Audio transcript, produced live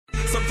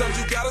sometimes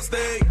you gotta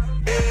stay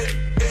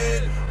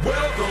in.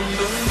 Welcome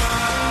to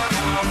my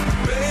house,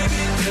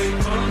 baby, take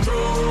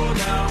control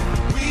now.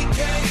 We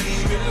can't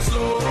even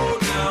slow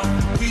down.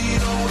 We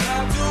don't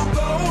have to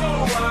go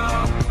a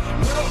while.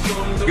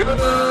 Welcome to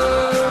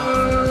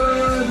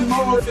Good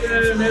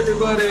morning,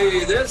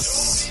 everybody.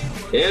 This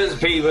is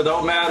Pete with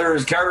All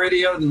Matters Car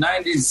Radio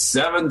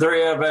 97.3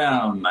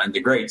 FM and the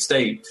great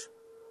state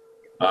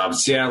of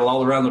Seattle,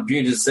 all around the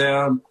Puget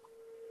Sound,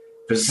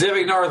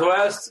 Pacific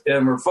Northwest,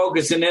 and we're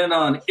focusing in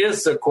on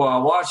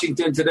Issaquah,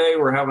 Washington today.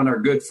 We're having our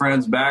good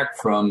friends back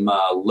from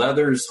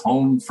Leathers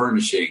Home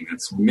Furnishing.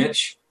 It's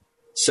Mitch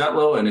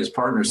Sutlow and his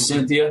partner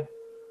Cynthia.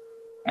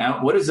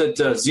 And what is it,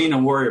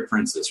 Xena Warrior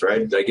Princess,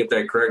 right? Did I get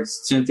that correct,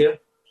 Cynthia?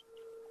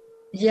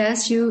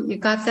 Yes, you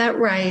got that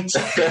right.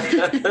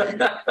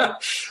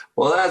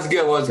 Well, that's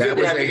good. Well, it's good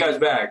to have you guys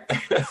back.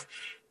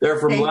 They're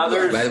from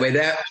Leathers. By the way,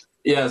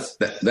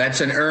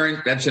 that's an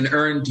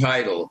earned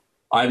title.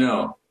 I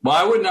know. Well,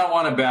 I would not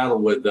want to battle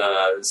with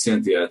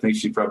Cynthia. I think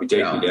she'd probably take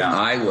me down.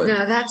 I would.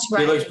 No, that's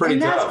right. She looks pretty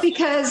tough. That's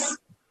because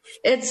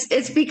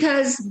it's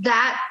because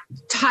that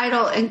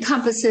title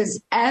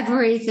encompasses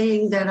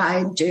everything that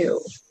I do.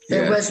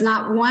 There was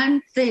not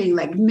one thing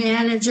like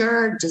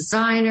manager,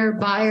 designer,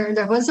 buyer.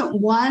 There wasn't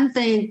one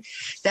thing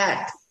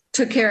that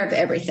took care of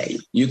everything.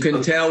 You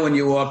can tell when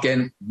you walk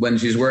in when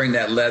she's wearing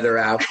that leather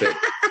outfit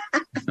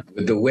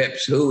with the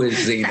whips. Who is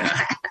Xena?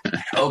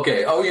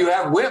 Okay. Oh, you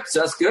have whips.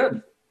 That's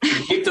good.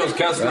 Keep those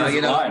customers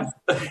alive.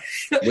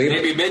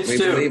 Maybe Mitch we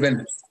too. Believe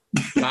in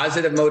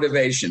positive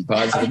motivation.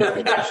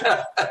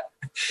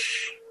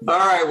 All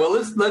right. Well,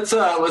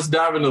 let's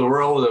dive into the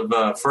world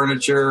of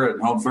furniture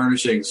and home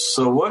furnishings.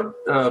 So, what,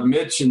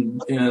 Mitch and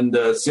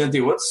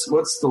Cynthia,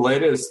 what's the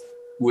latest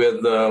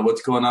with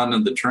what's going on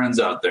in the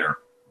trends out there?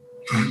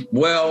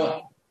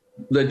 Well,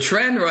 the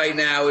trend right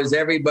now is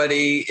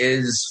everybody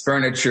is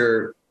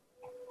furniture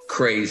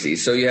crazy.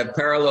 So you have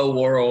parallel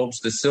worlds.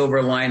 The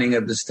silver lining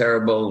of this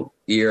terrible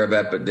year of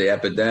the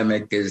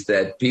epidemic is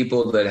that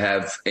people that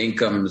have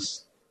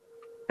incomes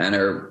and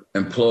are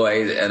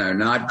employed and are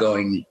not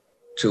going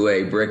to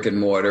a brick and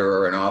mortar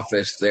or an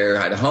office, they're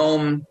at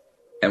home.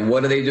 And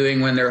what are they doing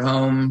when they're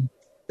home?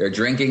 They're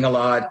drinking a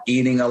lot,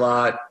 eating a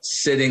lot,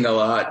 sitting a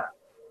lot,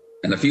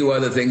 and a few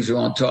other things we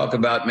won't talk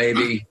about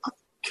maybe.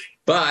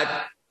 But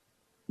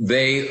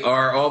they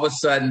are all of a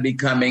sudden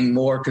becoming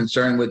more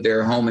concerned with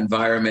their home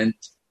environment,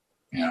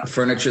 the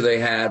furniture they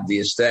have, the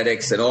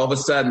aesthetics, and all of a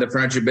sudden the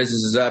furniture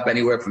business is up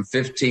anywhere from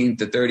 15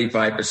 to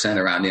 35%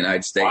 around the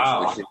United States.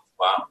 Wow.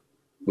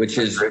 Which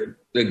is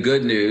the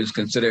good news,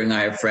 considering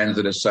I have friends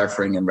that are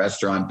suffering in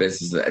restaurant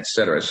business, et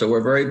cetera. So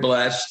we're very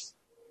blessed.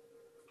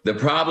 The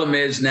problem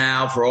is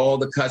now for all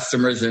the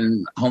customers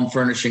in home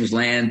furnishings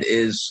land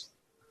is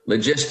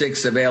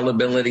logistics,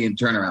 availability, and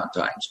turnaround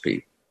times,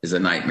 Pete, is a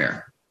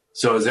nightmare.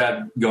 So has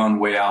that gone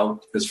way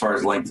out as far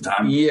as length of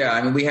time? Yeah.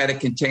 I mean, we had a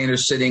container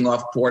sitting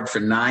off port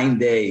for 9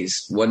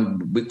 days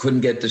when we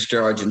couldn't get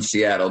discharged in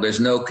Seattle. There's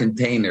no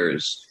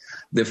containers.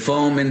 The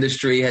foam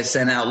industry has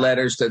sent out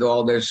letters to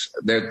all which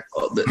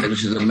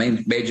is a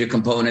major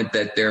component,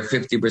 that they're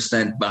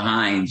 50%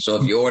 behind. So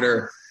if you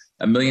order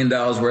 $1 million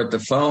worth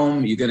of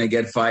foam, you're going to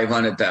get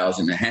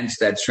 500,000. Hence,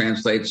 that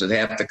translates to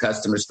half the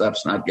customer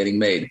stuff's not getting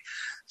made.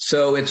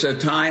 So it's a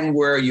time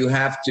where you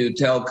have to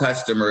tell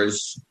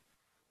customers,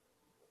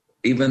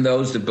 even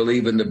those that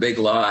believe in the big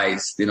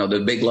lies,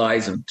 the big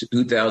lies of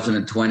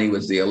 2020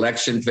 was the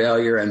election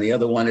failure, and the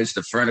other one is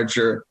the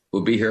furniture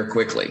will be here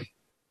quickly.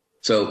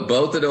 So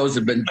both of those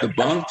have been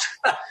debunked.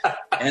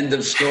 End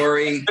of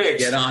story.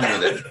 Get on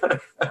with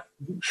it.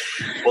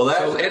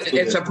 Well,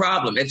 it's a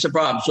problem. It's a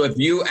problem. So if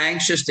you're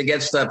anxious to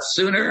get stuff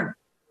sooner,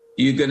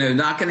 you're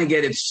not going to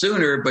get it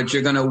sooner, but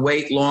you're going to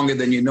wait longer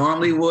than you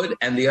normally would.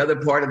 And the other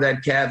part of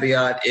that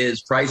caveat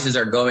is prices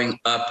are going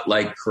up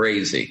like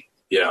crazy.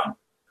 Yeah.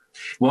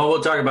 Well,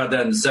 we'll talk about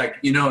that in a sec.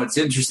 It's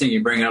interesting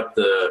you bring up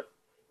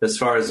as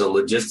far as the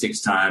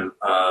logistics time.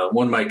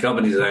 One of my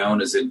companies that I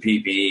own is in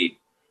PPE.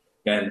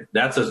 And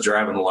that's what's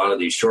driving a lot of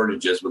these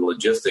shortages with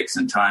logistics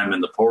and time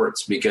in the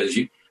ports, because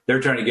they're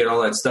trying to get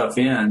all that stuff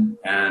in,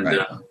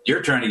 and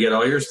you're trying to get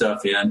all your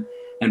stuff in,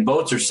 and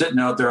boats are sitting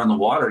out there on the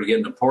water to get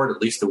in the port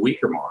at least a week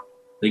or more.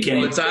 They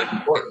can't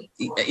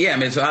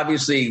it's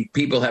obviously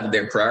people have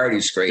their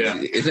priorities straight. Yeah.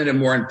 Isn't it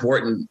more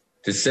important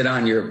to sit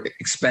on your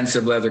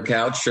expensive leather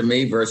couch for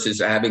me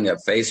versus having a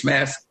face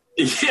mask?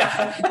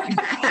 Yeah.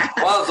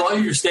 Well, as long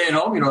as you're staying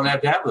home, you don't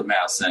have to have the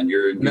mask then.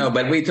 No,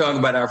 but we talk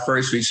about our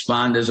first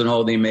responders and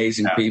all the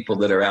amazing people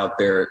that are out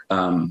there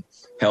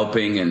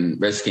helping and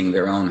risking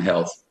their own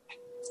health.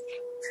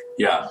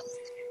 Yeah,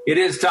 it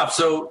is tough.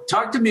 So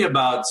talk to me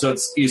about,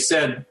 you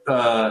said,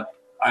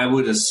 I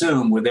would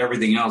assume with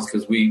everything else,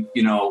 because we,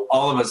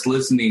 all of us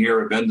listening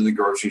here have been to the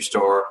grocery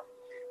store.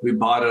 We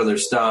bought other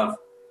stuff.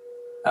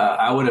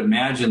 I would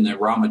imagine that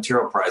raw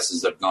material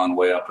prices have gone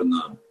way up in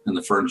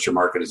the furniture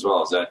market as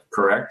well. Is that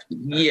correct?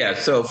 Yeah.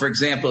 So, for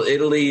example,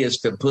 Italy is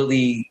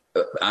completely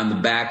on the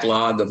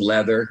backlog of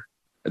leather.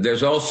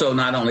 There's also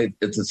not only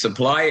the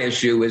supply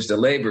issue, is the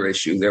labor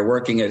issue. They're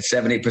working at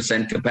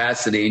 70%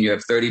 capacity, and you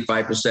have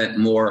 35%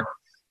 more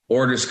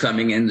orders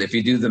coming in. If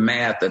you do the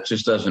math, that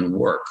just doesn't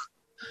work.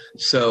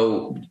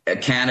 So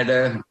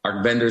Canada,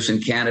 our vendors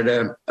in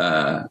Canada,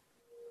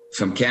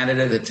 from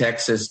Canada to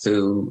Texas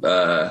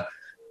to,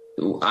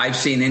 I've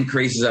seen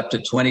increases up to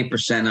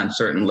 20% on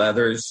certain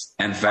leathers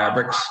and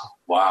fabrics.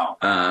 Wow.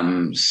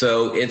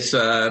 So it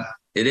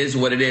is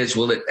what it is.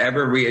 Will it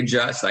ever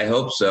readjust? I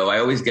hope so. I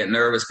always get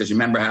nervous because you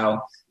remember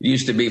how it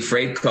used to be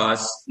freight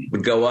costs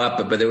would go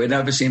up, but they would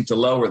never seem to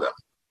lower them,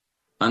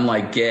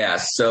 unlike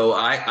gas. So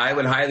I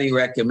would highly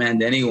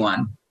recommend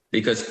anyone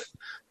because,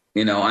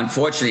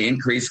 unfortunately,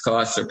 increased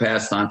costs are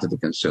passed on to the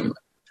consumer.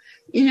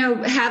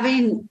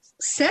 Having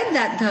said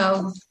that,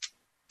 though,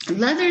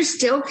 leather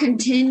still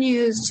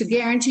continues to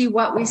guarantee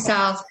what we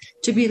sell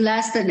to be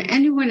less than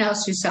anyone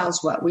else who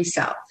sells what we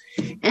sell.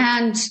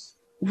 And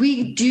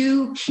we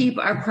do keep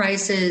our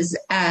prices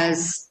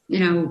as,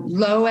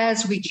 low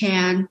as we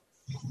can.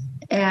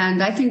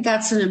 And I think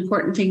that's an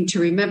important thing to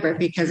remember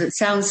because it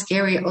sounds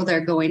scary. Oh,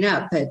 they're going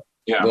up. But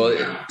yeah. Well,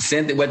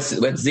 Cynthia, what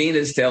Zena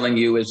is telling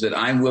you is that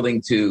I'm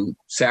willing to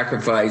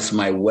sacrifice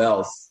my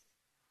wealth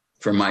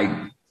for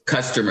my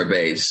customer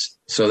base.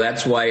 So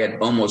that's why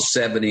at almost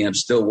 70, I'm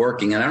still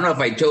working. And I don't know if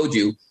I told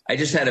you, I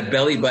just had a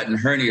belly button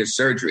hernia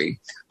surgery,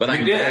 but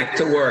I'm back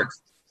to work,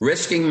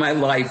 risking my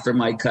life for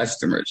my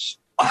customers.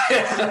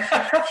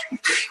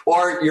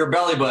 Or your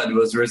belly button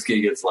was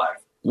risking its life.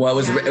 Well,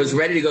 it was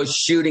ready to go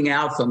shooting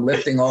out from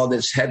lifting all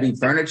this heavy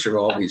furniture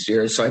all these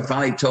years. So I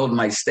finally told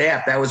my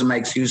staff that was my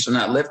excuse for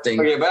not lifting.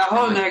 Okay, but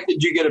how the heck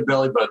did you get a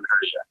belly button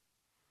hernia?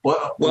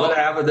 What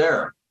happened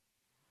there?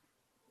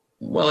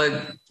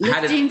 Well,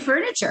 lifting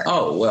furniture.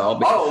 Oh, well.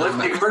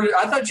 Lifting furniture.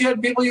 I thought you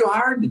had people you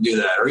hired to do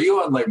that. Are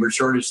you on labor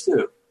shortage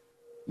too?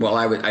 Well,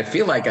 I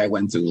feel like I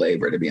went through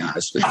labor, to be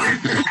honest with you.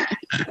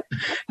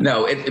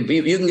 No,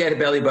 you can get a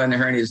belly button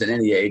hernias at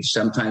any age.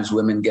 Sometimes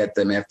women get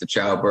them after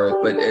childbirth,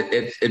 but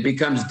it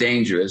becomes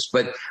dangerous.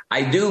 But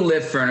I do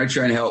lift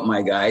furniture and help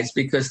my guys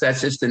because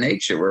that's just the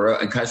nature. Where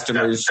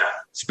customers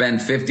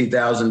spend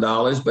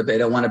 $50,000, but they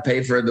don't want to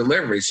pay for a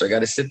delivery. So I got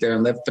to sit there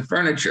and lift the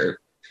furniture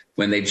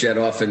when they jet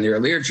off in their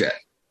Learjet.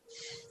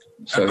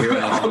 So here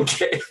I am.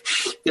 Okay.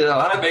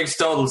 That makes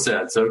total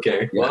sense.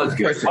 Okay. Well, that's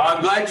good. Well,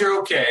 I'm glad you're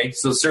okay.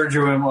 So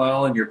surgery went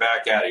well and you're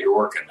back at it. You're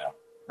working now.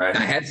 Right.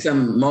 I had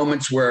some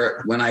moments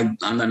where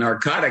on the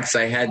narcotics,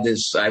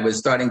 I was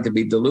starting to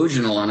be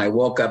delusional and I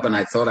woke up and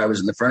I thought I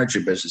was in the furniture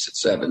business at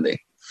 70.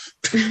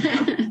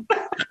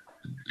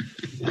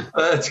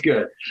 That's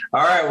good.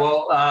 All right.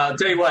 Well, I'll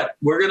tell you what,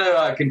 we're going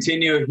to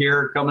continue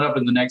here coming up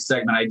in the next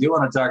segment. I do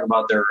want to talk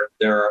about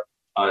their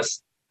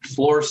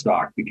floor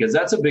stock because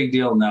that's a big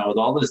deal now with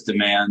all this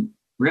demand.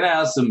 We're going to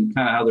ask them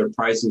kind of how their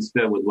prices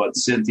fit with what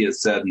Cynthia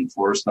said in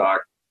floor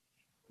stock.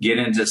 Get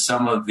into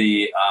some of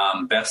the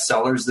best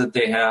sellers that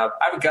they have.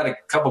 I've got a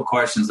couple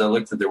questions. I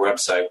looked at their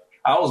website.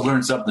 I always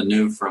learn something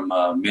new from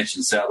Mitch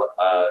and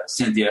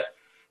Cynthia.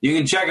 You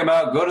can check them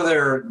out. Go to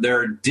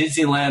their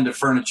Disneyland of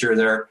Furniture.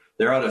 They're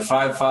out at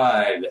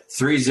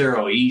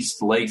 5530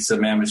 East Lake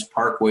Sammamish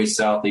Parkway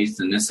Southeast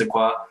in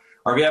Issaquah.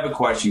 Or if you have a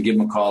question, give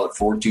them a call at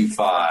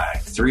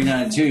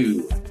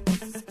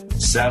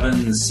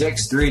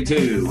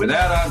 425-392-7632. With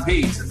that, I'm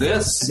Pete.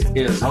 This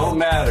is Home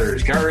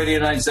Matters, Car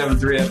Radio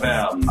 97.3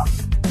 FM,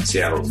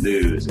 Seattle's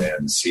news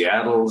and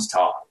Seattle's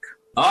talk.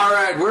 All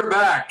right, we're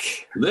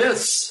back.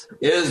 This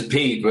is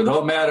Pete with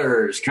Home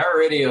Matters, Car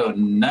Radio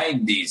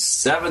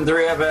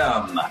 97.3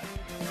 FM.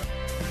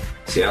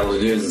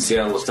 Seattle's news and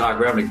Seattle's talk.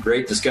 We're having a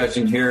great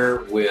discussion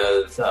here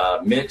with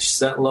Mitch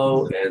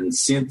Setlow and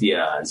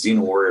Cynthia, Xena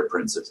Warrior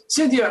Princess.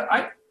 Cynthia,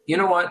 you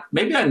know what?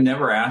 Maybe I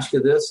never asked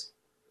you this,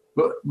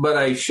 but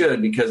I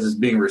should because it's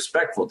being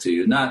respectful to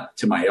you, not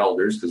to my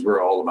elders because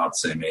we're all about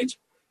the same age.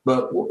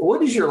 But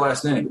what is your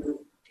last name?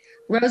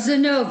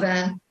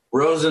 Rosanova.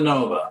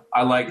 Rosanova.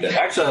 I like that.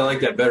 Actually, I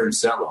like that better than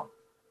Setlow.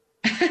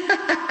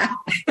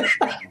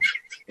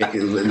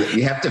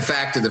 You have to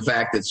factor the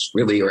fact it's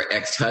really your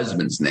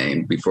ex-husband's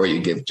name before you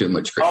give too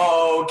much credit.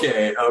 Oh,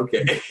 okay.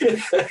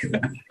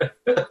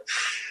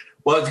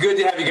 Well, it's good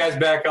to have you guys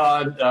back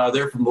on.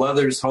 They're from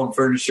Leathers Home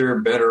Furniture,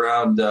 been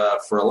around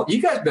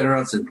you guys been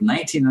around since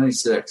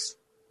 1996.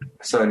 I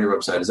saw on your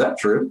website. Is that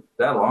true?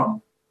 That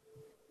long?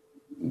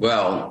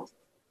 Well,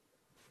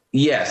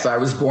 yes, I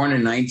was born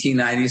in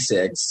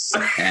 1996,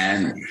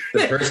 and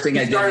the first thing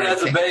I did started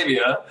as a baby,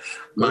 huh?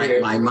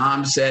 My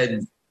mom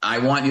said, I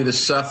want you to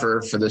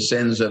suffer for the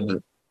sins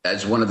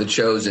as one of the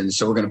chosen,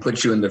 so we're going to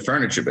put you in the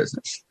furniture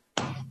business.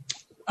 Okay.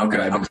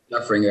 And I've been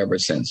suffering ever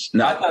since.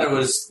 No, I thought it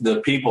was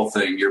the people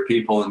thing, your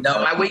people.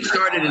 We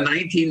started in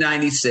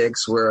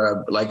 1996.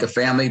 We're a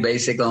family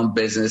basic owned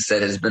business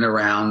that has been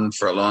around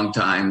for a long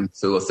time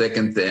through a thick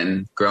and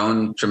thin,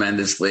 grown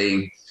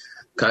tremendously,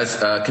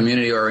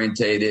 community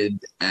orientated,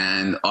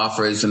 and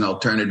offers an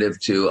alternative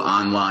to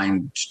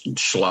online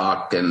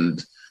schlock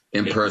and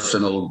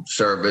impersonal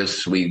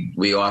service.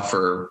 We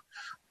offer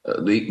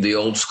the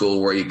old school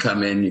where you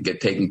come in, you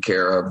get taken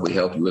care of. We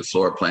help you with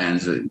floor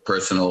plans,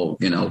 personal,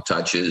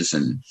 touches,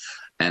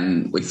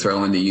 and we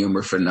throw in the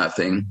humor for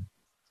nothing.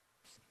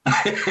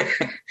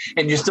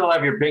 And you still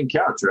have your pink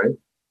couch, right?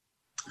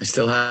 I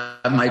still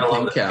have my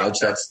pink couch.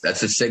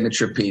 That's a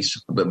signature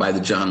piece by the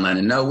John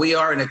Lennon. No, we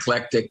are an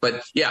eclectic,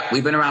 but yeah,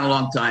 we've been around a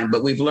long time,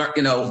 but we've learned,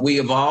 we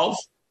evolve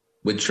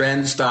with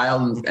trend,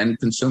 style, and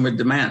consumer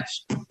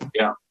demands.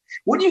 Yeah.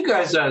 What do you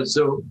guys,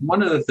 so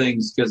one of the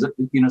things, because,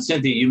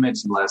 Cynthia, you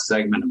mentioned last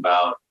segment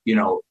about,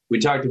 we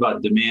talked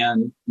about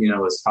demand,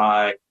 is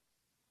high,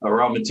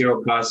 raw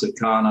material costs have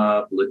gone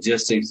up,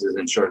 logistics is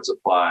in short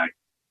supply,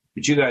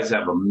 but you guys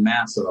have a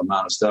massive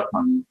amount of stuff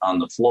on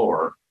the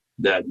floor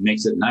that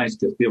makes it nice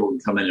because people can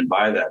come in and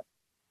buy that.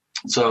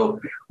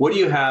 So what do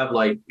you have,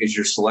 is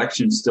your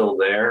selection still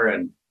there?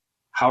 And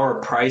how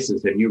are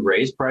prices? Have you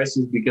raised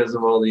prices because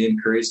of all the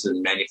increase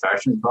in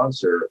manufacturing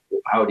costs, or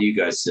how do you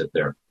guys sit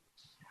there?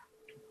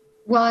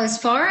 Well, as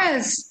far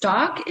as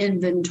stock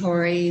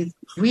inventory,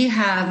 we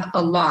have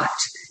a lot,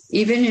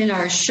 even in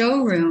our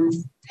showroom.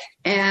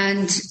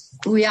 And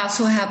we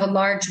also have a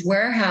large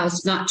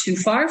warehouse not too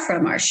far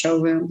from our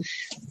showroom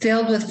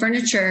filled with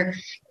furniture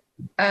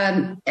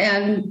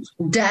and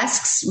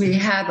desks. We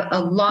have a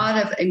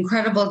lot of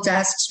incredible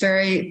desks,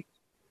 very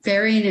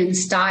varying in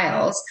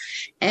styles.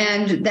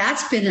 And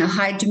that's been a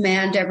high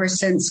demand ever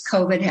since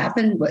COVID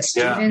happened with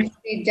student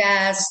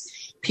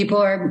desks. People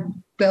are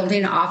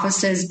building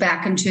offices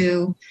back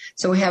into,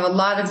 so we have a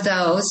lot of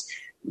those.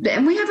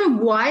 And we have a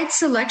wide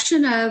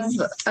selection of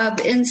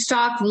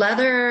in-stock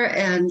leather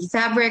and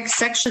fabric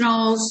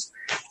sectionals,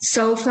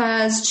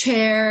 sofas,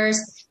 chairs.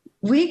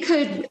 We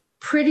could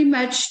pretty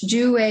much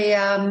do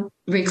a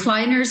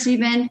recliners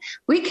even.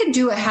 We could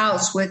do a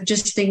house with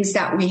just things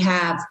that we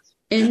have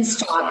in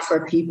stock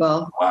for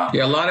people. Wow.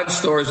 Yeah, a lot of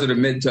stores that are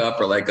mid to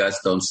upper like us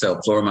don't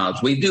sell floor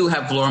models. We do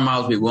have floor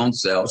models we won't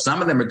sell.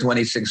 Some of them are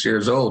 26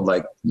 years old,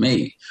 like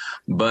me.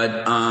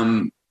 But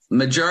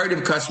majority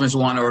of customers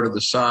want to order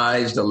the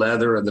size, the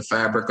leather, or the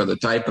fabric, or the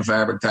type of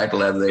fabric, type of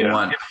leather they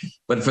want.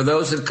 But for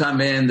those that come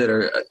in that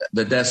are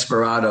the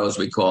desperados,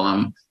 we call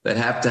them, that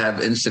have to have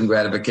instant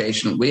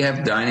gratification, we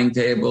have dining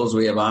tables,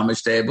 we have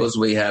Amish tables,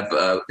 we have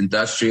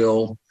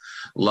industrial,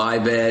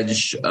 live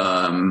edge,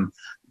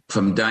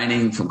 from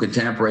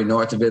contemporary,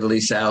 north of Italy,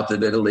 south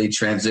of Italy,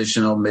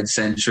 transitional,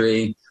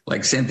 mid-century.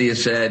 Like Cynthia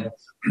said,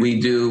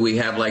 we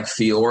have like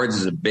Fjords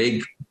is a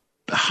big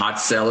hot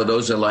seller.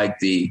 Those are like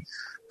the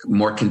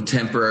more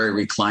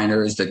contemporary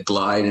recliners that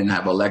glide and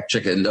have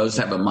electric, and those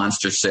have a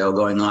monster sale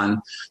going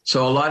on.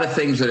 So a lot of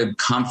things that are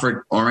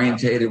comfort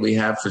orientated we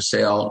have for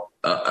sale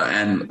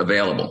and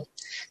available.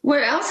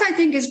 What else I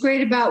think is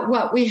great about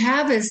what we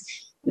have is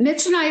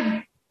Mitch and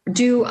I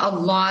do a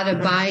lot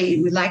of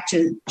buying. We like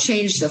to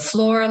change the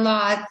floor a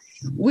lot,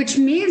 which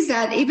means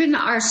that even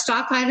our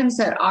stock items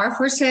that are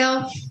for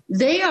sale,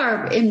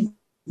 they're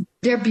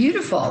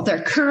beautiful.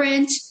 They're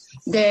current.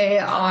 They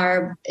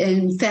are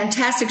in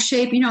fantastic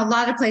shape. A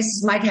lot of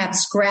places might have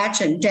scratch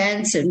and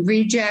dents and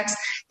rejects.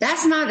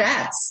 That's not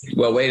us.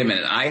 Well, wait a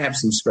minute. I have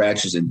some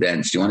scratches and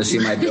dents. Do you want to see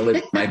my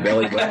belly?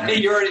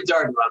 You already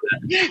talked about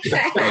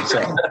that. Right,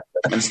 so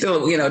I'm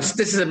still,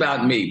 this is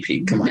about me,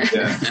 Pete. Come on.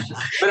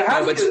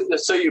 Yeah. But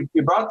so you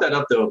brought that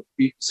up though.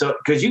 So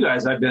because you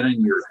guys, I've been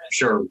in your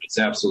showroom. It's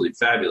absolutely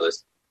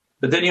fabulous.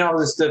 But then you have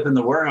this stuff in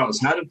the warehouse.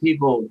 How do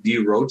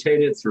you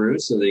rotate it through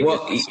so they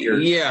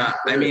yeah.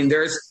 I mean,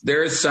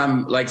 there's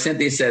some, like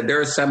Cynthia said,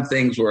 there are some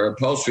things where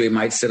upholstery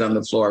might sit on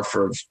the floor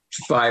for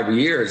 5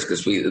 years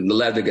because the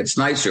leather gets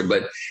nicer.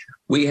 But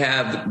we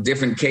have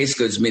different case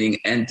goods, meaning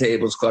end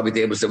tables, coffee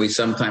tables that we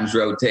sometimes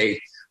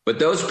rotate. But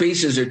those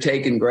pieces are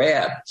take and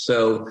grab.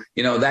 So,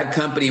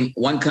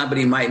 one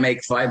company might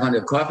make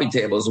 500 coffee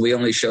tables. We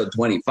only showed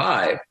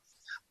 25.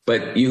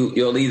 But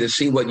you'll either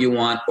see what you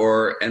want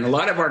and a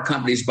lot of our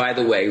companies, by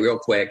the way, real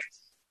quick,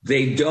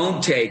 they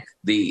don't take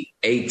the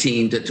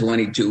 18 to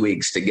 22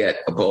 weeks to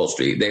get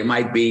upholstery. They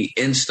might be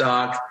in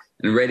stock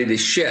and ready to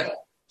ship.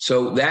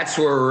 So that's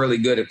where we're really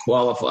good at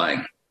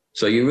qualifying.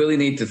 So you really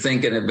need to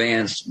think in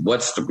advance,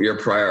 what's your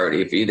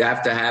priority? If you'd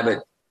have to have it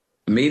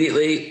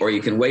immediately, or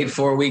you can wait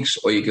 4 weeks,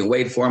 or you can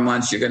wait 4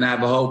 months, you're going to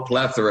have a whole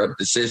plethora of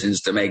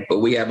decisions to make, but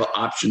we have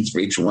options for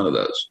each one of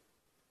those.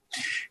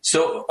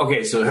 So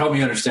help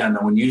me understand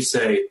that when you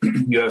say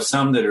you have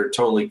some that are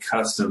totally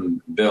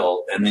custom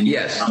built and then you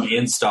have some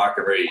in stock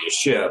and ready to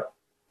ship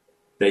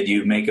that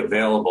you make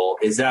available,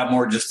 is that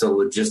more just a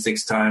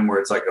logistics time where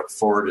it's like a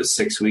 4 to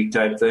 6 week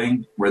type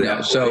thing?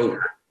 So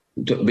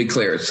to be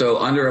clear, so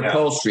under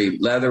upholstery,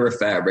 leather or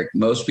fabric,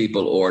 most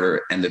people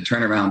order and the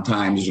turnaround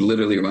times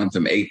literally run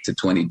from 8 to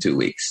 22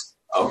 weeks.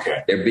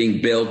 Okay. They're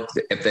being built.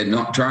 If the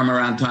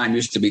turnaround time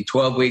used to be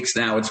 12 weeks,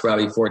 now it's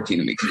probably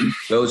 14 weeks.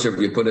 Those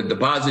are, you put a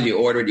deposit, you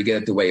order it, you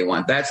get it the way you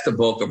want. That's the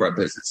bulk of our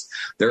business.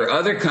 There are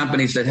other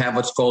companies that have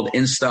what's called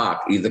in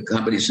stock, either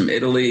companies from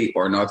Italy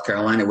or North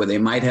Carolina, where they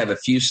might have a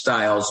few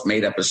styles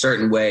made up a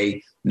certain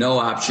way, no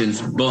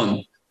options,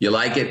 boom. You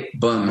like it,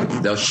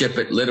 boom. They'll ship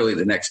it literally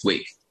the next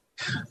week.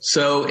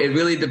 So it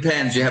really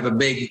depends. You have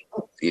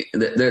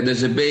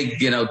there's a big,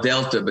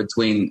 delta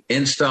between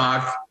in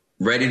stock,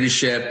 ready to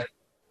ship,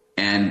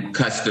 and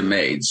custom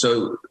made.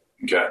 So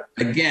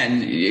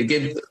again,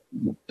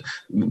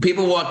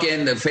 people walk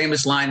in, the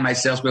famous line my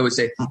salesman would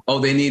say, oh,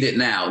 they need it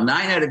now.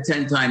 9 out of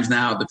 10 times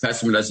now, the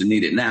customer doesn't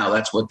need it now.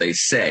 That's what they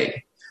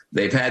say.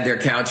 They've had their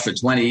couch for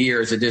 20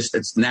 years.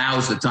 It's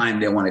now's the time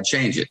they want to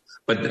change it.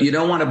 But you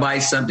don't want to buy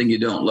something you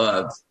don't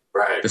love.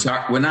 Right. Because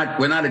we're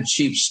not a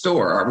cheap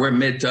store. We're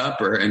mid to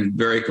upper and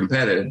very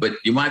competitive. But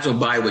you might as well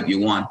buy what you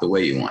want the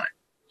way you want it.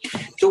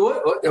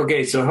 So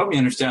so help me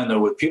understand though,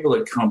 with people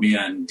that come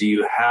in,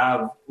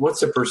 what's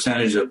the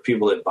percentage of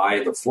people that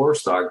buy the floor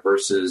stock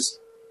versus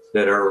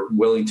that are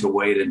willing to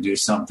wait and do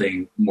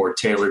something more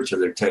tailored to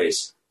their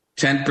taste?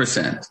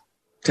 10%.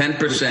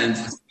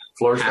 10%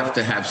 have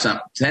to have some.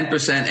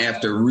 10%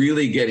 after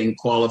really getting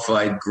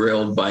qualified,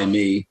 grilled by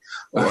me,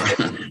 or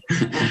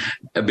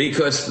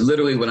because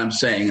literally what I'm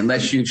saying,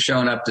 unless you've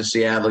shown up to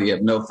Seattle, you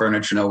have no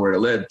furniture, nowhere to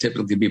live.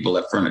 Typically, people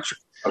have furniture.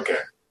 Okay.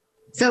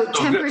 So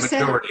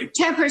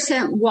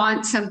 10%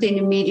 want something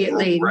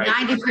immediately. Right.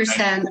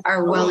 90%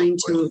 are willing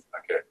to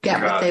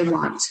get what they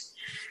want.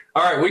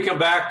 All right, we come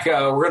back.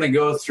 We're going to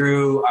go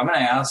through. I'm going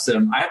to ask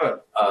them. I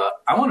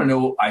want to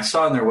know. I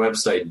saw on their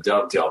website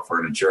Dovetail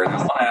Furniture, and I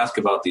want to ask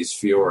about these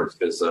Fjords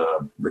because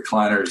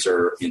recliners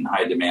are in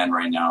high demand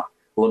right now.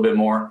 A little bit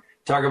more.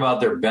 Talk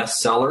about their best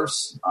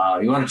sellers.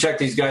 You want to check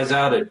these guys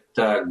out?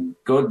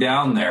 Go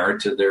down there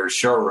to their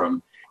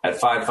showroom at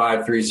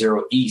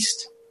 5530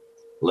 East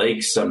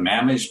Lakes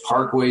Sammamish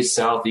Parkway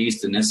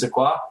Southeast in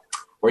Issaquah,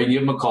 or you can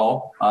give them a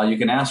call. You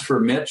can ask for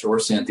Mitch or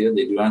Cynthia.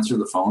 They do answer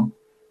the phone.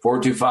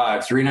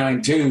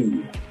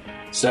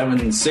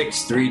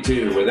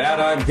 425-392-7632. With that,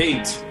 I'm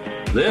Pete.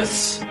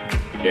 This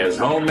is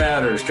Home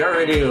Matters, Car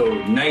Radio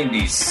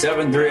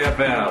 97.3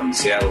 FM,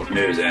 Seattle's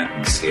News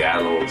and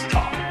Seattle's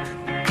Talk.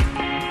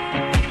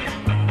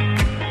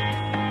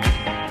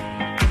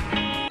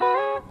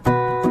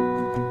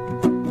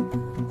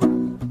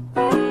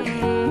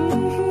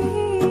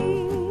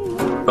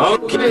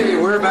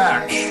 Okay, we're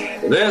back.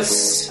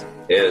 This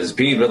is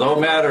Pete with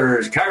Home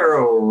Matters,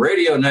 Cairo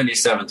Radio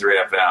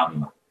 97.3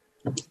 FM.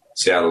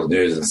 Seattle's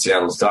News and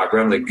Seattle's Talk. We're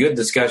having a good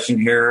discussion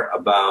here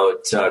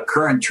about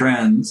current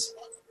trends,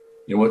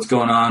 what's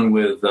going on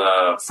with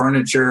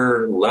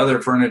furniture, leather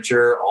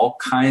furniture, all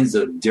kinds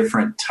of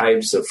different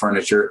types of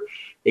furniture.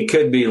 It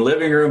could be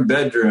living room,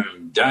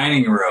 bedroom,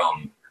 dining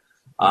room,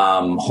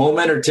 home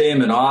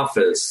entertainment,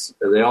 office.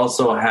 They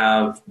also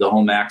have the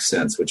home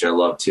accents, which I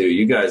love too.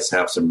 You guys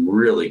have some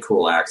really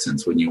cool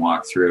accents when you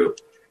walk through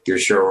your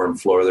showroom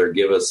floor there.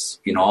 Give us,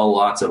 all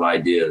lots of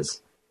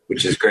ideas,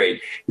 which is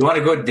great. You want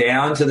to go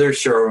down to their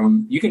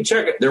showroom, you can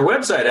check it. Their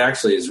website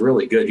actually is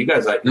really good. You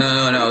guys like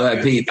No,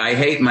 Pete, I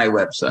hate my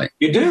website.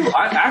 You do?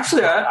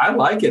 I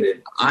like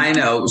it. I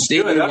know.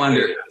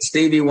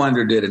 Stevie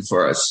Wonder did it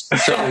for us.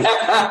 So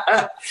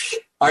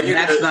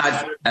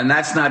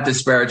that's not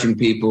disparaging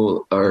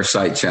people or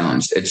site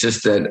challenged. It's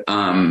just that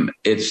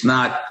it's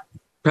not,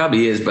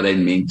 probably is, but I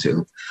didn't mean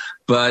to.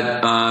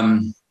 But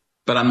I'm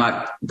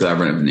not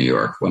governor of New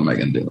York. What am I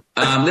going to do?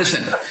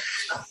 Listen,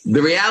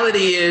 the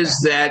reality is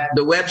that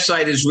the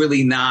website is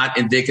really not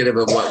indicative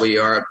of what we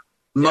are.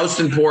 Most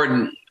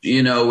important,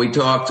 we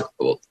talked,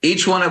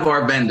 each one of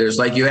our vendors,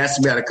 like you asked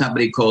me about a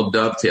company called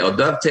Dovetail.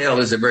 Dovetail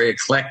is a very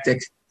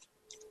eclectic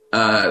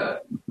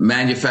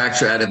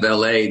manufacturer out of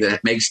LA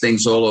that makes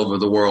things all over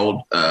the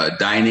world,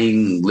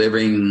 dining,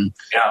 living,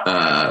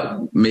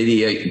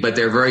 media, but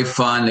they're very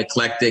fun,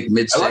 eclectic,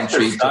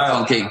 mid-century,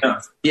 funky.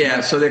 Yeah,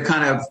 so they're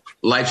kind of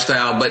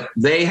lifestyle, but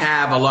they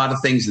have a lot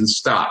of things in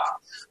stock.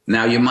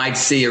 Now, you might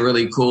see a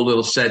really cool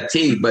little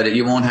settee, but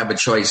you won't have a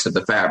choice of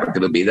the fabric.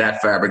 It'll be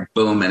that fabric,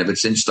 boom, and if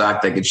it's in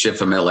stock, they could ship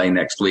from LA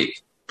next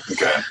week.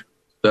 Okay.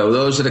 So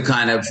those are the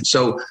kind of,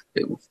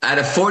 out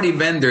of 40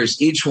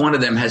 vendors, each one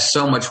of them has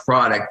so much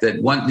product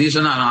that these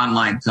are not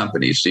online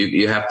companies. So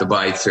you have to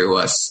buy through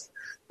us,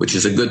 which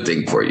is a good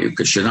thing for you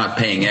because you're not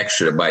paying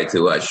extra to buy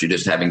through us. You're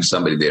just having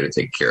somebody there to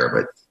take care of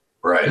it.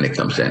 Right. When it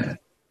comes in.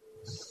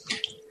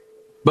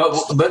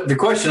 But the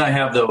question I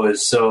have though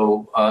is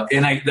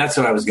that's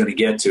what I was going to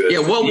get to. Yeah.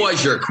 What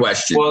was your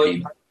question? Well,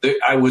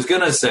 I was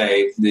going to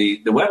say the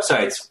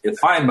website's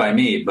fine by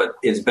me, but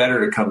it's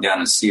better to come down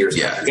and see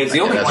yourself. Yeah. Because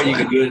the only way you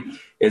can do it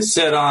is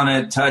sit on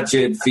it, touch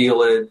it,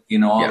 feel it,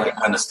 all that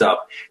kind of stuff.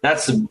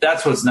 That's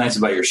what's nice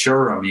about your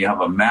showroom. You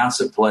have a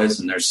massive place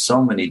and there's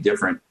so many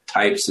different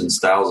types and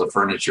styles of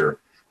furniture.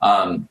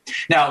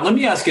 Now, let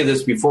me ask you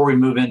this before we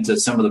move into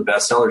some of the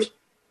best sellers.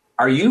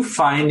 Are you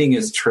finding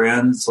as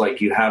trends, like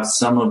you have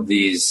some of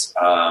these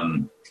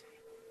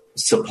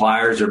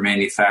suppliers or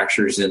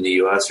manufacturers in the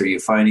U.S., are you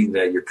finding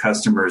that your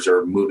customers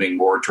are moving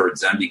more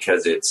towards them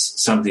because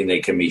it's something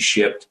that can be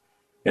shipped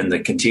in the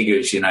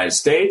contiguous United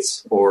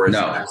States, or is it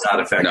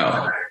not affecting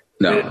them?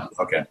 No.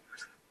 Okay.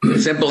 The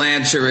simple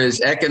answer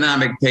is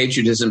economic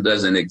patriotism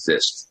doesn't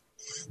exist.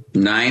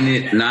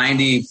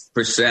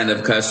 90%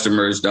 of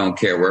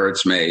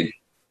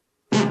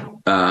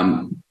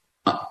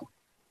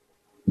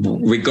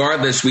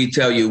regardless, we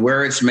tell you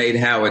where it's made,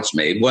 how it's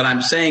made. What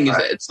I'm saying is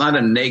that it's not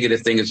a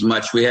negative thing as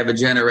much. We have a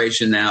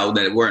generation now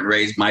that weren't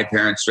raised. My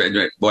parents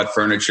bought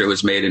furniture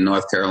was made in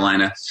North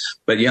Carolina,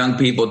 but young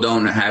people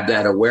don't have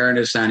that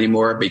awareness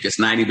anymore because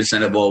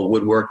 90% of all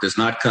woodwork does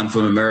not come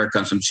from America,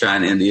 comes from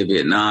China, India,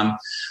 Vietnam.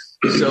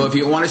 So if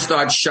you want to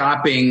start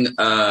shopping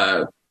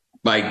by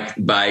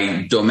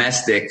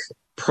domestic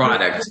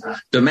product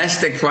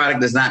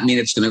does not mean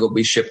it's going to go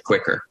be shipped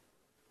quicker.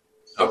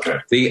 Okay.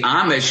 The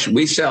Amish,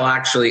 we sell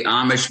actually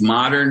Amish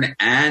modern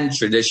and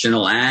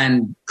traditional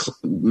and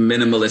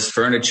minimalist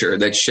furniture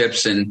that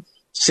ships in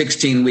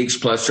 16 weeks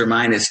plus or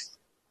minus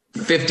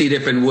 50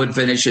 different wood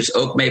finishes,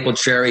 oak, maple,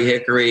 cherry,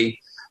 hickory,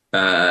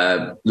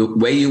 the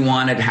way you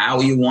want it,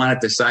 how you want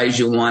it, the size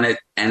you want it.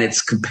 And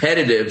it's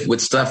competitive with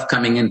stuff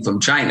coming in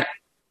from China.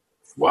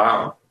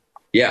 Wow.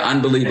 Yeah,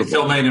 unbelievable. It's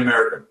still made in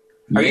America.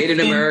 Made in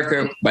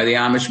America by the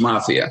Amish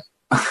Mafia.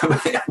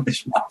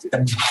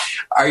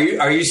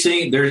 Are you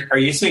seeing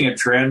a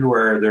trend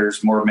where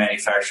there's more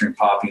manufacturing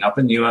popping up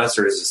in the U.S.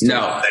 or is it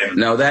still the same?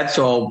 No,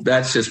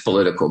 that's just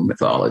political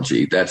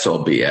mythology. That's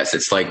all BS.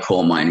 It's like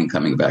coal mining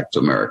coming back to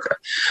America.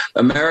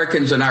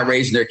 Americans are not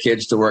raising their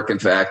kids to work in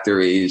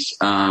factories.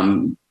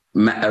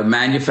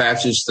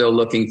 Manufacturers still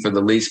looking for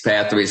the least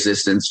path of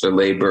resistance for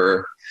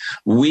labor.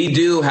 We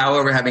do,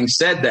 however, having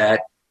said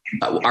that,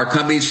 our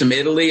companies from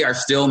Italy are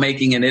still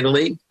making in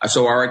Italy.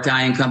 So our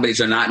Italian companies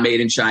are not made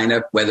in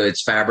China, whether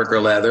it's fabric or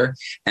leather.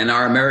 And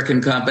our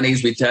American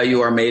companies, we tell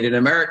you, are made in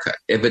America.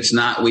 If it's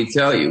not, we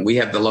tell you. We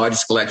have the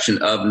largest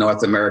collection of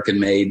North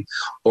American made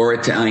or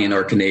Italian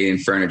or Canadian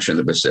furniture in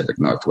the Pacific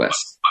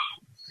Northwest.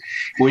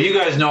 Well, you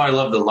guys know I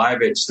love the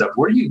Live Edge stuff.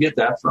 Where do you get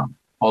that from?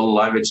 All the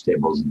Live Edge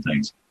tables and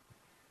things.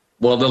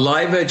 Well, the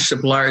Live Edge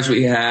suppliers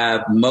we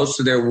have, most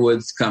of their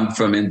woods come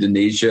from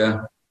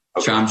Indonesia.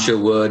 Okay. Chamcha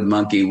wood,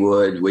 monkey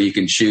wood, where you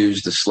can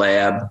choose the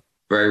slab,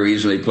 very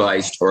reasonably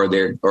priced, or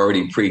they're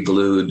already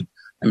pre-glued.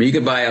 I mean, you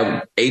could buy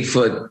a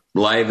 8-foot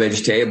Live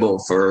Edge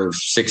table for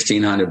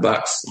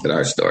 $1,600 at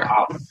our store.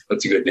 Wow,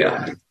 that's a good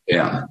deal.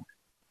 Yeah.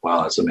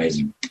 Wow, that's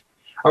amazing.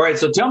 All right,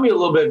 so tell me a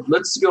little bit.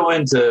 Let's go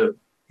into,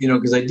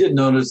 because I did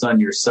notice on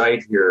your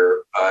site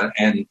here,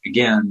 and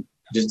again,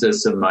 just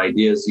as some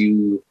ideas,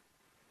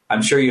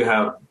 I'm sure you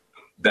have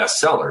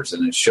bestsellers,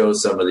 and it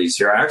shows some of these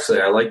here.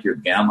 Actually, I like your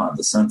Gamma,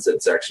 the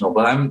Sunset sectional,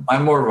 but I'm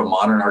more of a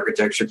modern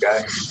architecture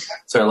guy,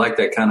 so I like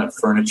that kind of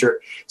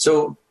furniture.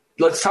 So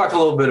let's talk a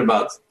little bit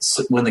about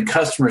when the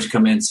customers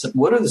come in.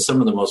 What are some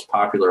of the most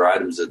popular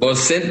items? Well,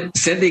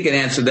 Cindy can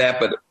answer that,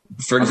 but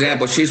for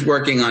example, she's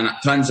working on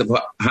tons of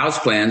house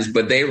plans,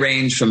 but they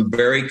range from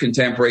very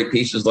contemporary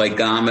pieces like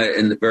Gamma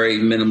and the very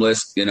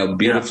minimalist,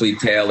 beautifully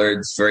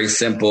tailored, very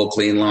simple,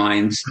 clean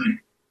lines,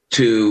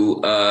 to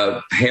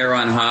hair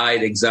on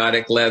hide,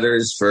 exotic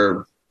leathers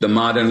for the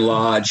modern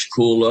lodge,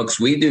 cool looks.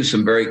 We do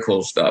some very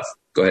cool stuff.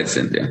 Go ahead,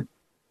 Cynthia.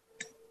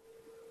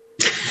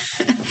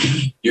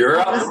 You're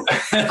up. Oh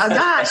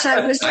gosh,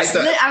 I was so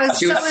involved.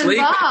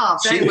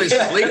 She was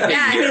sleeping.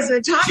 Yeah, because we're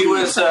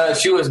talking.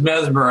 She was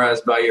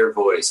mesmerized by your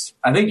voice.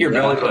 I think your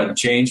belly button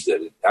changed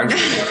it.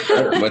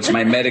 Actually, what's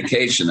my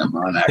medication I'm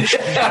on?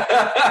 Actually.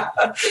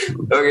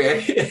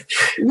 Okay.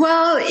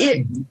 Well,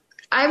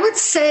 I would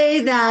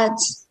say that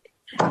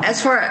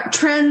as far as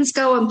trends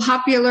go and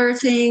popular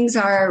things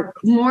are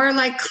more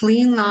like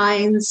clean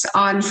lines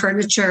on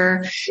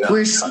furniture. Yeah.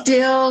 We're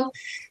still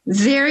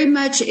very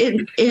much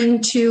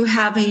into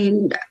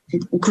having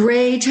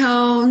gray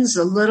tones,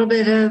 a little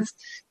bit of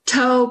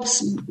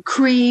taupes,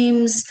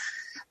 creams,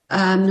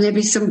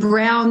 maybe some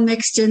brown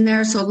mixed in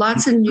there. So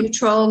lots of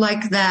neutral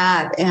like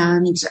that.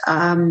 And,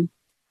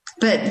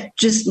 but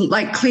just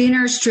like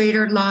cleaner,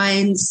 straighter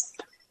lines,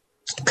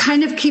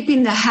 kind of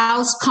keeping the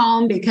house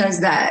calm because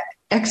that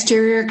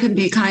exterior can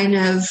be kind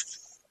of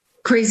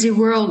crazy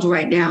world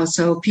right now.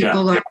 So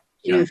people are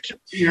keeping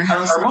their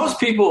house. Are most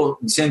people,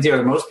 Cynthia,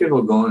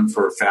 going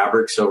for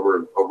fabrics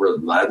over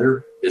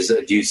leather?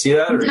 Do you see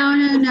that? Or?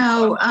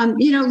 No.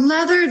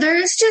 Leather, there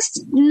is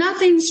just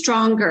nothing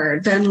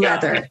stronger than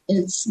leather.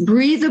 It's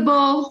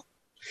breathable.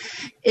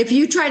 If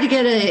you try to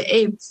get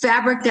a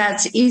fabric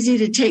that's easy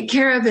to take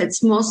care of,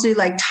 it's mostly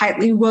like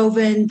tightly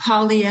woven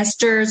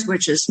polyesters,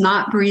 which is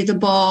not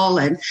breathable.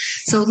 And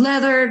so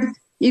leather,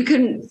 you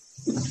can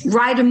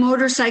ride a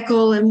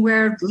motorcycle and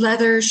wear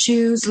leather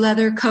shoes,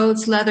 leather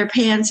coats, leather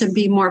pants, and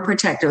be more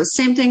protective.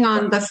 Same thing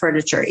on the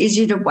furniture.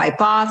 Easy to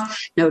wipe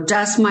off, no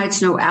dust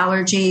mites, no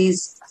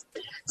allergies.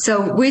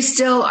 So we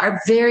still are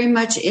very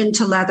much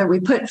into leather. We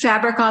put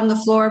fabric on the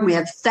floor, and we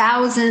have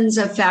thousands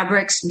of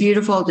fabrics,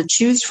 beautiful to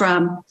choose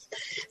from,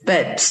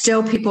 but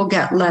still people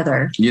get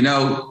leather.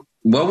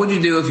 What would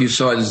you do if you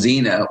saw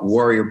Xena,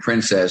 warrior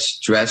princess,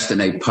 dressed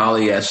in a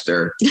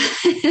polyester?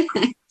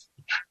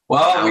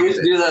 Well, we used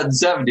to do that in the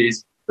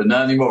 70s, but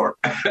not anymore.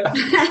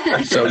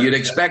 So you'd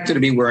expect her to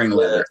be wearing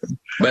leather.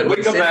 But we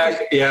come back.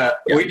 Yeah,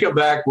 we come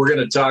back. We're going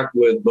to talk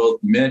with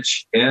both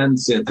Mitch and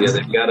Cynthia.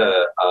 They've got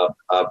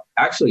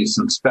actually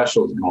some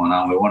specials going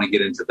on. We want to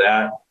get into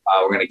that.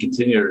 We're going to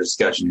continue our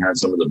discussion here on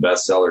some of the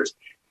best sellers.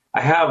 I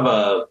have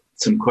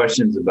some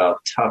questions about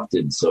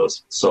tufted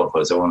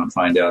sofas. I want to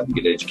find out and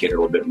get educated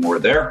a little bit more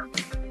there.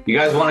 You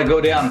guys want to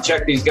go down and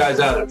check these guys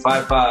out at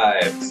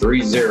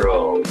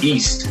 5530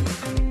 East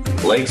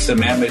Lake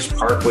Sammamish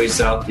Parkway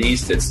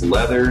Southeast. It's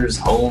Leathers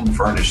Home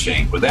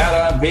Furnishing. With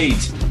that, I'm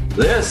Pete.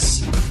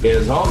 This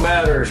is Home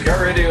Matters,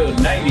 Car Radio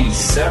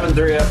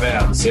 97.3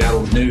 FM,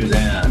 Seattle's news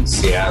and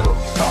Seattle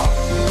talk.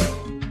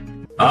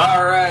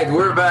 All right,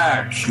 we're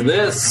back.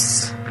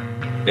 This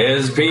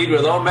is Pete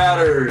with Home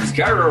Matters,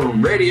 Car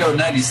Radio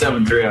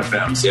 97.3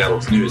 FM,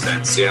 Seattle's news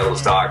and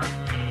Seattle's talk.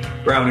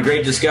 We're having a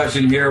great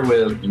discussion here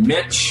with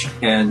Mitch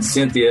and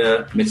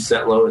Cynthia, Mitch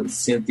Setlow and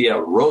Cynthia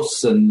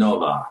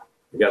Rosanova.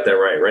 You got that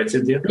right,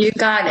 Cynthia? You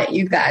got it.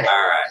 All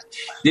right.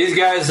 These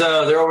guys,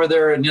 they're over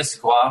there in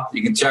Issaquah.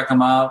 You can check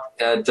them out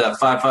at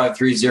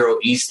 5530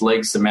 East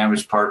Lake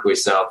Sammamish Parkway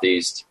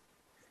Southeast,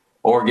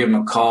 or give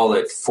them a call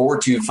at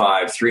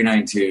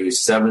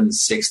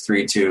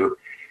 425-392-7632. You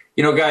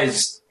know,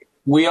 guys,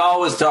 we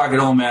always talk at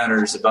Home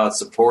Matters about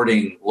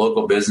supporting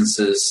local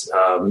businesses.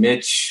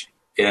 Mitch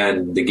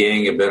and the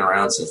gang have been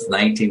around since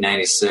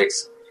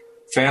 1996.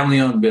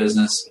 Family-owned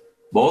business.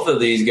 Both of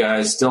these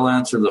guys still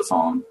answer the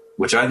phone,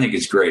 which I think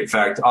is great. In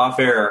fact, off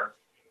air,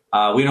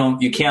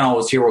 you can't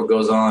always hear what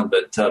goes on,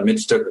 but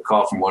Mitch took a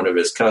call from one of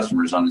his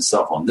customers on his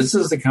cell phone. This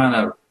is the kind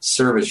of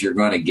service you're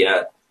going to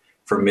get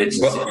from Mitch.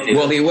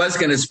 Well, he was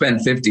going to spend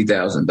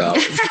 $50,000.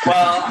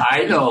 Well,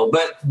 I know,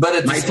 but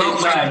at the same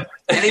time,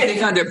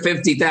 anything under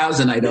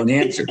 $50,000, I don't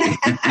answer.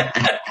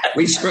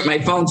 My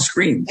phone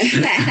screams.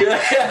 You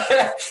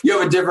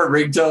have a different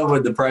ringtone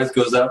when the price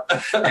goes up.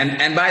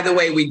 and by the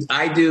way,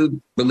 I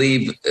do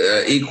believe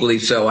equally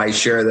so. I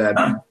share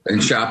that in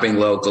shopping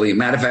locally.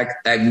 Matter of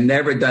fact, I've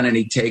never done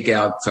any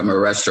takeout from a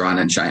restaurant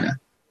in China.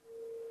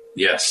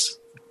 Yes,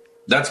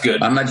 that's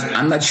good. I'm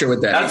not sure what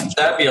that means.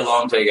 That'd be a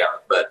long takeout,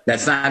 but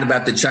that's not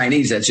about the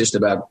Chinese. That's just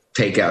about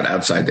takeout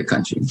outside the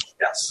country.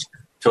 Yes,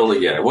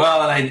 totally get it.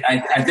 Well, and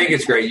I think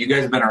it's great. You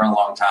guys have been around a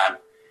long time.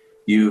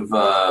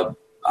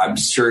 I'm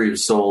sure you've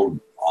sold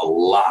a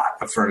lot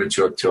of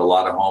furniture to a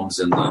lot of homes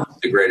in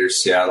the greater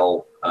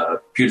Seattle,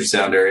 Puget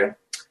Sound area.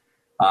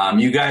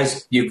 You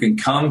guys, you can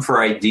come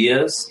for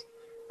ideas.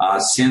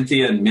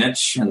 Cynthia and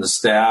Mitch and the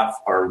staff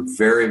are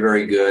very,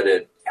 very good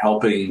at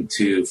helping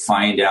to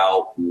find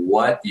out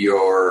what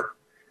your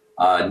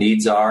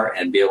needs are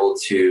and be able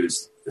to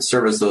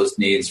service those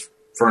needs,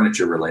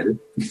 furniture related,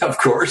 of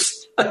course.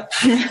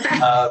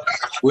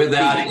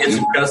 Without it gets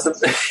custom.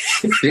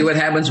 See what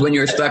happens when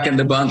you're stuck in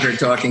the bunker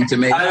talking to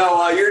me? I know.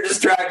 Well, you're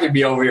distracting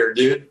me over here,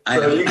 dude.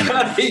 So you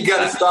got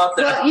to stop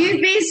that. Well,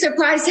 you'd be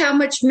surprised how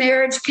much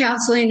marriage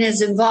counseling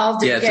is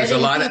involved in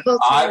getting people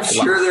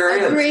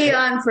to agree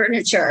on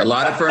furniture. A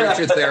lot of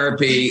furniture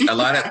therapy. A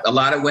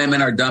lot of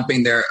women are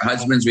dumping their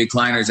husbands'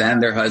 recliners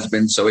and their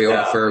husbands. So we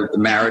offer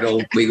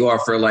marital. We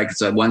offer like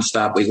it's a one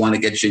stop. We want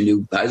to get you a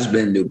new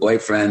husband, new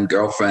boyfriend,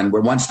 girlfriend.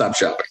 We're one stop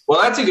shopping.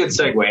 Well, that's a good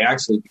segue,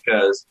 actually,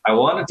 because I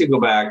wanted to go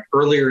back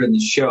earlier in the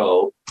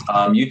show.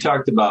 You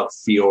talked about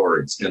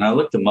Fjords, and I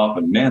looked them up,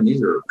 and man,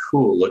 these are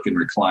cool looking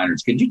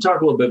recliners. Could you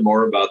talk a little bit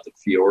more about the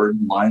Fjord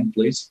line,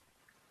 please?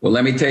 Well,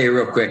 let me tell you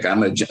real quick.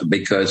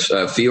 Because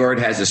Fjord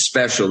has a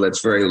special that's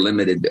very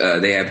limited.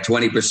 They have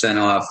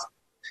 20% off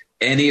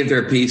any of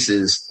their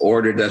pieces.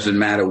 Order doesn't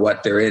matter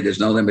what they're in. There's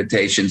no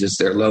limitations. It's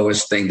their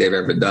lowest thing they've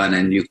ever done,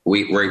 and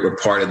we're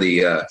part of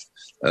the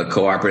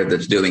cooperative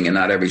that's doing it.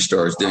 Not every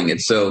store is doing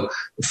it. So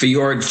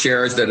Fjord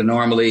chairs that are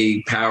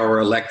normally power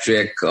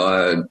electric,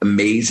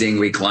 amazing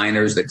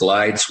recliners that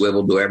glide,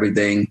 swivel, do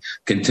everything,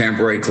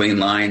 contemporary clean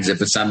lines.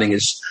 If it's something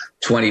is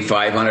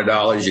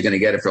 $2,500, you're going to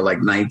get it for like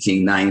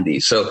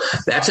 $1,990. So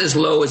that's as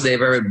low as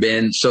they've ever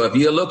been. So if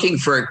you're looking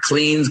for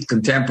clean,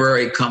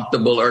 contemporary,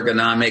 comfortable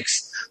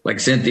ergonomics, like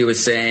Cynthia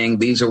was saying,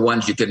 these are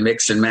ones you can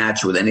mix and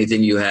match with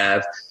anything you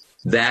have.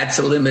 That's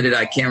a limited.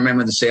 I can't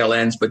remember the sale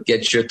ends, but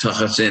get your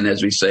tuchus in,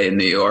 as we say in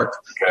New York.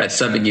 Okay. That's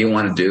something you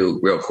want to do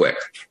real quick.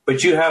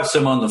 But you have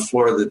some on the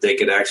floor that they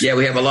could actually. Yeah,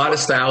 we have a lot of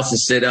styles to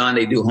sit on.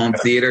 They do home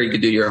theater. You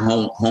could do your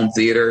home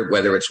theater,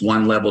 whether it's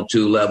one level,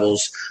 two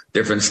levels,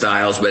 different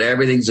styles, but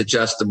everything's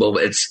adjustable.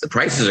 The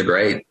prices are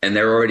great, and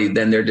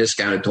they're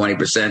discounted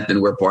 20%,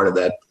 and we're part of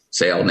that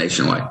sale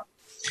nationwide.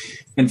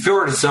 And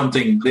Fjord is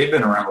something, they've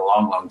been around a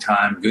long, long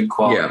time. Good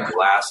quality,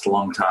 last a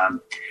long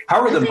time.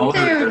 How are the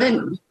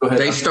motors?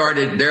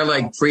 They're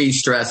like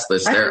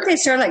pre-stressless. I think they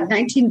started like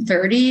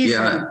 1930s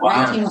or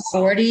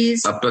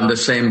 1940s. Up on the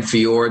same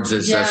fjords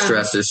as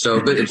stressless. So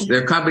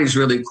their company's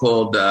really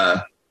called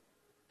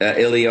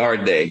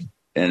Iliarde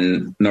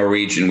in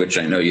Norwegian, which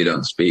I know you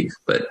don't speak,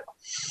 but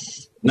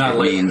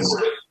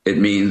it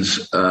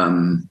means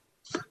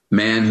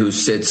man who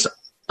sits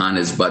on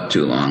his butt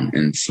too long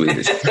in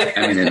Swedish.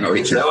 I mean, in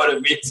Norwegian. Is that what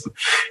it means?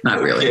 Not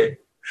really.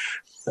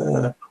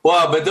 Okay.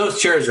 But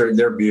those chairs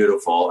they're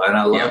beautiful, and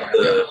I love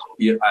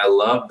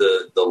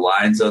the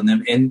lines on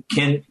them. And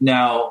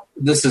now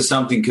this is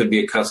something could be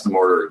a custom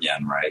order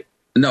again, right?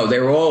 No,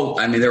 they're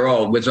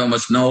all with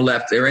almost no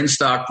left. They're in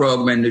stock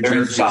program in New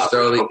Jersey.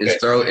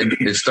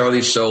 It's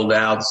thoroughly sold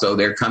out, so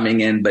they're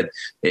coming in. But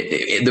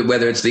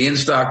whether it's the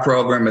in-stock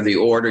program or the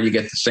order, you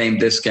get the same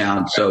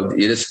discount. So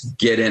you just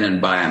get in and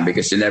buy them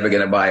because you're never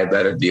going to buy a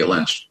better deal.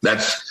 And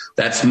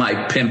that's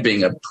my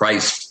pimping of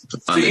price.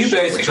 So you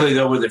basically,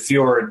 though, with the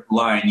Fjord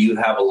line, you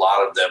have a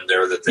lot of them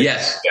there that they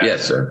Yes,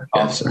 sir.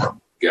 Yes, sir.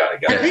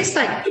 Got At least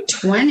like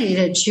 20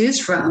 to choose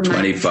from.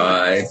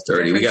 25,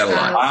 30. We got a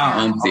lot. Wow.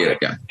 Home theater.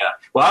 Okay. Yeah.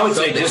 Well, I would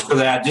say just for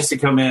that, just to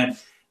come in,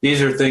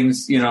 these are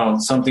things,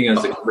 something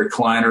as a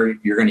recliner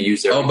you're going to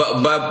use there. Oh,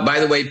 but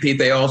by the way, Pete,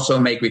 they also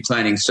make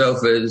reclining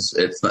sofas.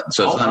 It's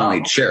not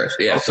only chairs.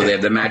 Yeah, okay. So they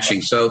have the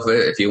matching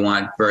sofa if you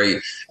want.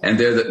 And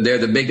they're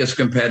the biggest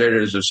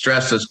competitors of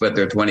Stressless, but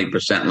they're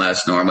 20%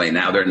 less normally.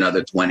 Now they're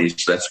another 20,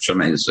 so that's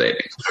tremendous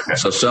savings. Okay.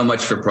 So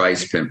much for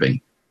price pimping.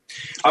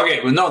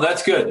 Okay, well, no,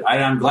 that's good.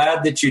 I'm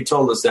glad that you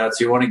told us that.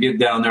 So you want to get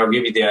down there. I'll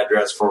give you the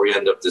address before we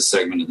end up this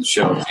segment of the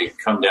show. So you can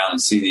come down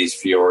and see these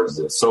Fjords,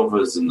 the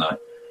sofas and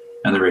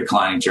the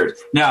reclining chairs.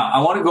 Now,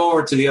 I want to go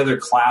over to the other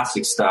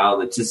classic style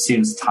that just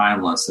seems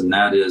timeless, and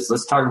that is,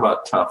 let's talk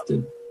about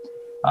tufted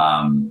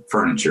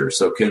furniture.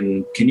 So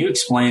can you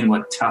explain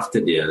what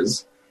tufted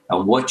is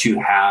and what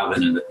you have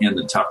in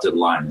the tufted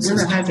line? You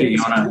want to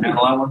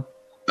handle that one?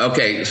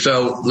 Okay,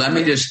 so let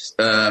me just,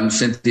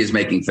 Cynthia's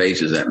making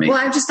faces at me. Well,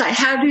 I'm just like,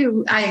 how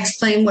do I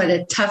explain what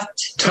a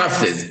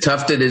tufted is?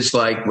 Tufted is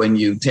like when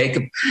you take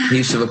a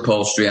piece of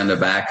upholstery on the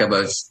back of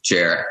a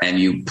chair and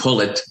you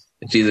pull it.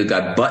 It's either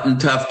got button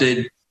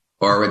tufted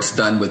or it's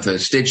done with a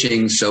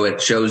stitching, so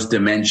it shows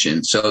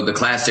dimension. So the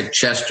classic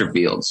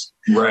Chesterfields.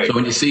 Right. So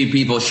when you see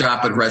people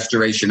shop at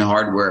Restoration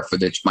Hardware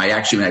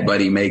my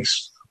buddy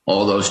makes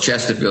all those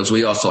Chesterfields.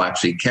 We also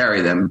actually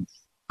carry them.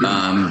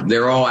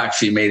 They're all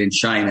actually made in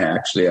China,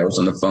 actually. I was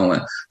on the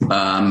phone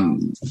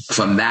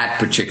from that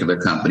particular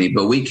company.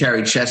 But we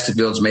carry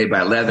Chesterfields made by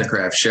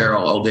Leathercraft,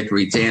 Cheryl, Old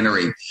Hickory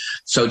Tannery.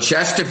 So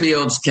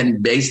Chesterfields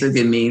can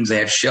basically means they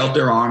have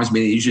shelter arms,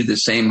 meaning usually the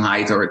same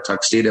height, or a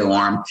tuxedo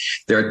arm.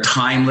 They're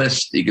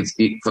timeless. You can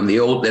see from the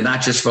old, they're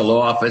not just for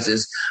law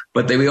offices,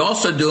 but we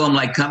also do them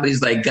like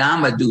companies like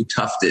Gamma do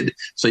tufted.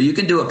 So you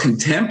can do a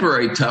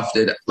contemporary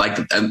tufted, like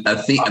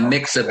a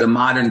mix of the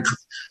modern,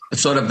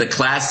 sort of the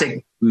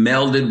classic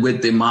melded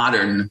with the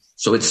modern.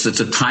 So it's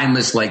a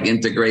timeless like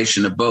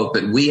integration of both,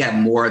 but we have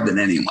more than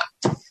anyone.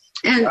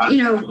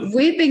 And,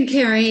 we've been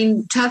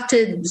carrying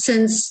tufted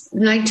since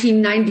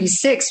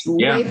 1996,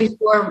 way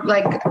before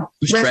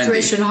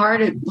Restoration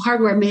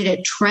Hardware made it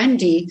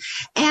trendy.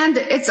 And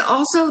it's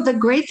also the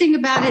great thing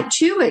about it,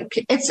 too.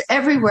 It's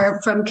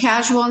everywhere from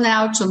casual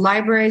now to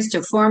libraries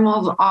to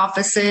formal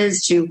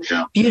offices to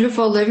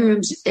beautiful living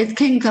rooms. It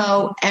can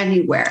go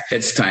anywhere.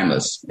 It's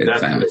timeless.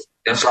 It's timeless.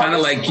 It's kind of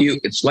like you.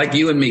 It's like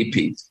you and me,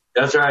 Pete.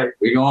 That's right.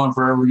 We go on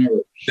forever and ever.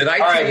 Did I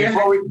tell you?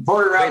 Before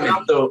we wrap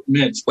up, though,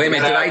 Mitch. Wait a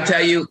minute.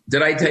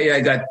 Did I tell you I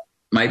got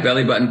my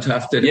belly button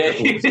tufted? Yeah.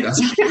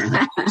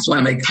 Just want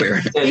to make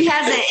clear. He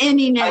has an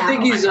innie now. I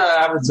think he's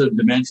having some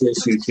dementia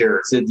issues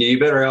here. Cynthia, you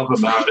better help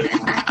him out.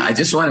 I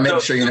just want to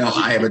make sure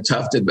I have a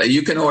tufted, but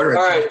you can order a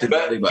tufted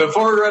belly button.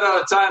 Before we run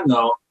out of time,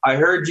 though, I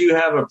heard you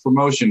have a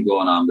promotion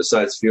going on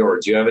besides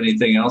Fjord. Do you have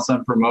anything else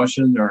on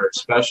promotion or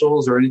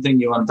specials or anything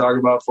you want to talk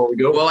about before we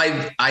go? Well,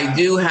 I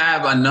do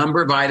have a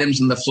number of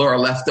items on the floor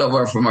left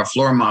over from our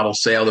floor model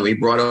sale that we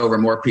brought over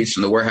more pieces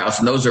from the warehouse,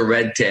 and those are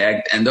red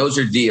tagged, and those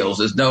are deals.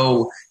 There's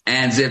no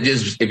ands.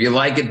 If you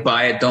like it,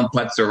 buy it. Don't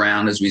putz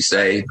around, as we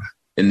say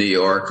in New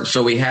York.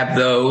 So we have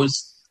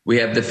those. We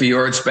have the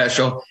Fjord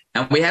special.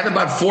 And we have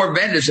about 4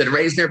 vendors that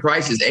raised their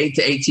prices 8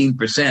 to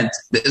 18%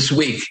 this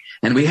week.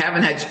 And we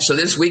haven't had, so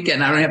this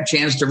weekend, I don't have a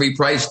chance to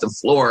reprice the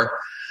floor.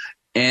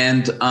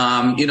 And,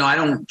 I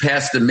don't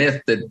pass the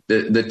myth that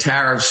the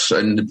tariffs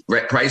and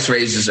the price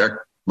raises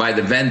are by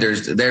the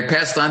vendors. They're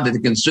passed on to the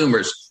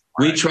consumers.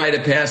 We try to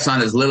pass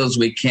on as little as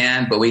we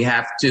can, but we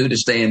have to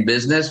stay in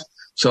business.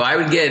 So I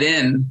would get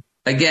in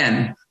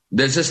again.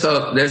 The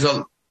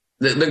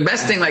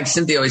best thing, like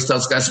Cynthia always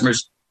tells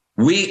customers,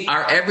 we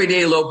are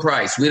everyday low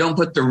price. We don't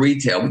put the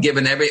retail.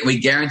 We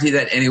guarantee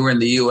that anywhere in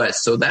the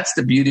U.S. So that's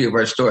the beauty of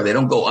our store. They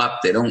don't go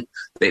up. They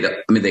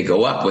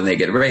go up when they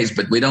get raised,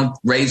 but we don't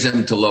raise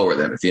them to lower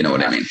them, if you know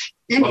what I mean.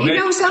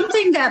 And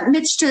something that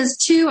Mitch does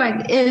too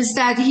is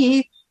that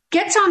he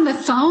gets on the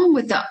phone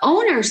with the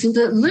owners,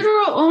 the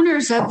literal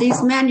owners of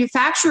these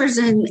manufacturers,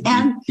 and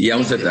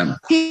yells at them.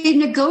 He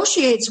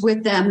negotiates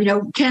with them.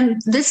 Can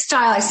this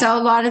style? I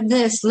sell a lot of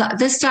this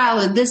style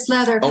and this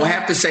leather. Oh, I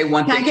have to say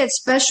one thing. I get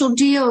special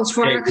deals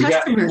for our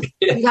customers.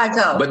 You got to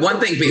go. But one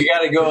thing, you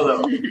got to go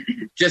though.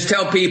 Just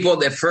tell people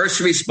that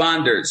first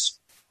responders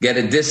get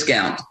a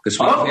discount because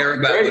we care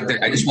about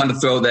it. I just want to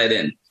throw that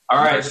in.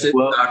 All right,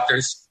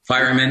 doctors,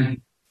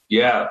 firemen.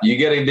 Yeah, you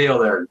get a deal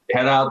there.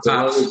 Head out to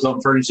Leathers Home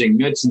Furnishing.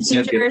 Mitch and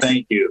Cynthia,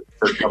 thank you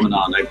for coming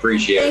on. I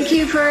appreciate it. Thank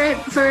you for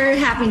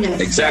having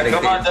us. Exactly.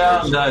 Come on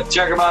down.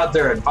 Check them out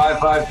there at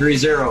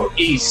 5530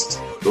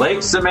 East Lake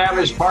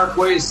Sammamish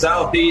Parkway,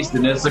 Southeast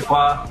in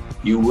Issaquah.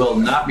 You will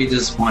not be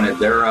disappointed.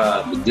 They're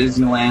the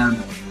Disneyland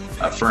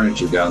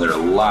furniture down there.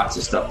 Lots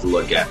of stuff to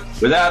look at.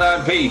 With that,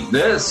 I'm Pete.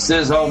 This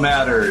is Home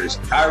Matters,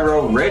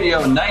 Cairo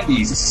Radio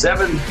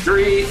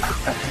 97.3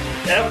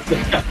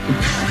 FM.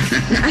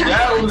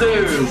 Seattle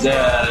News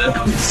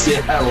and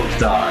Seattle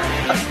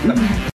Talk.